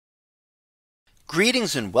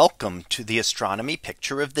Greetings and welcome to the Astronomy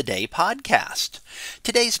Picture of the Day podcast.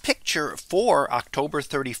 Today's picture for October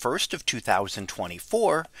 31st of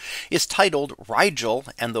 2024 is titled Rigel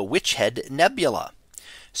and the Witch Head Nebula.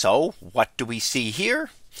 So what do we see here?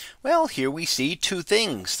 Well, here we see two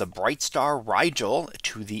things: the bright star Rigel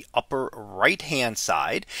to the upper right hand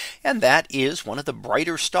side, and that is one of the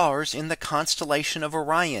brighter stars in the constellation of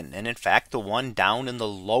Orion. And in fact, the one down in the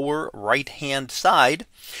lower right hand side,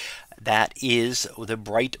 that is the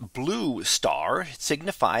bright blue star,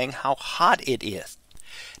 signifying how hot it is.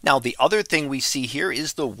 Now, the other thing we see here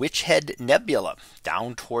is the Witch Head Nebula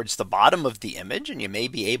down towards the bottom of the image, and you may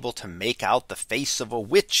be able to make out the face of a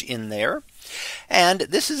witch in there. And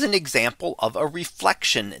this is an example of a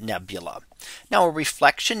reflection nebula. Now, a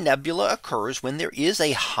reflection nebula occurs when there is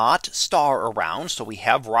a hot star around. So we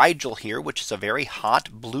have Rigel here, which is a very hot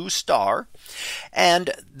blue star,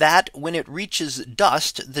 and that when it reaches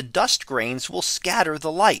dust, the dust grains will scatter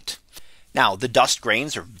the light. Now, the dust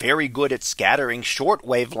grains are very good at scattering short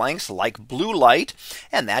wavelengths like blue light,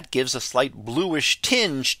 and that gives a slight bluish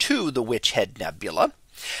tinge to the Witch Head Nebula.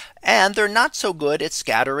 And they're not so good at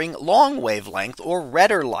scattering long wavelength or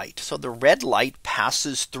redder light. So the red light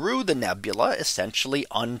passes through the nebula essentially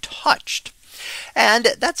untouched. And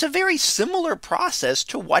that's a very similar process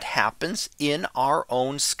to what happens in our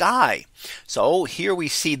own sky. So here we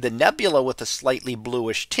see the nebula with a slightly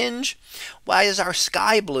bluish tinge. Why is our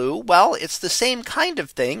sky blue? Well, it's the same kind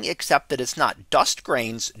of thing, except that it's not dust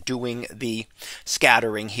grains doing the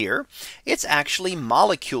scattering here. It's actually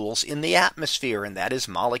molecules in the atmosphere, and that is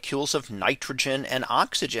molecules of nitrogen and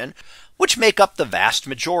oxygen, which make up the vast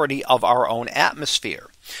majority of our own atmosphere.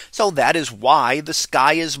 So that is why the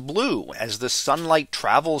sky is blue. As the sunlight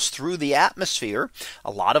travels through the atmosphere,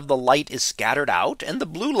 a lot of the light is scattered out, and the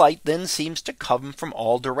blue light then seems to come from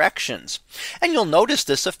all directions. And you'll notice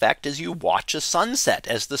this effect as you watch a sunset.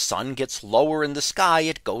 As the sun gets lower in the sky,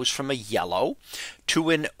 it goes from a yellow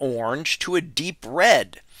to an orange to a deep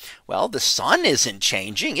red. Well, the sun isn't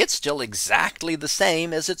changing. It's still exactly the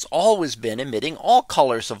same as it's always been, emitting all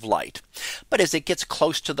colors of light. But as it gets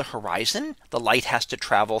close to the horizon, the light has to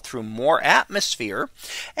travel through more atmosphere,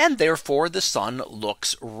 and therefore the sun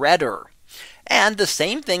looks redder. And the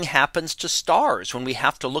same thing happens to stars. When we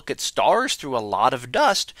have to look at stars through a lot of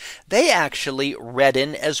dust, they actually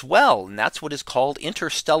redden as well. And that's what is called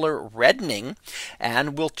interstellar reddening,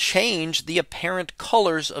 and will change the apparent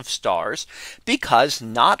colors of stars because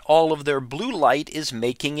not all of their blue light is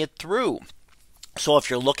making it through. So if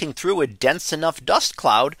you're looking through a dense enough dust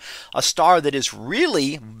cloud, a star that is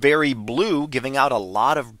really very blue, giving out a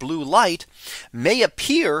lot of blue light, may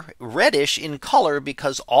appear reddish in color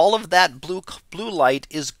because all of that blue light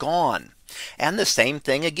is gone. And the same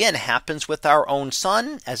thing again happens with our own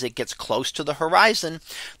sun. As it gets close to the horizon,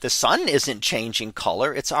 the sun isn't changing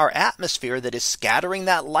color. It's our atmosphere that is scattering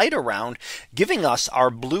that light around, giving us our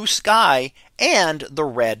blue sky and the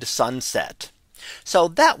red sunset. So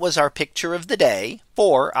that was our picture of the day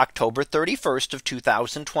for October 31st of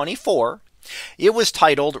 2024. It was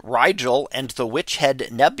titled Rigel and the Witch Head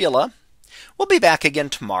Nebula. We'll be back again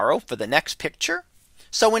tomorrow for the next picture.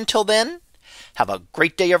 So until then, have a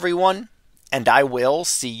great day, everyone, and I will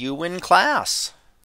see you in class.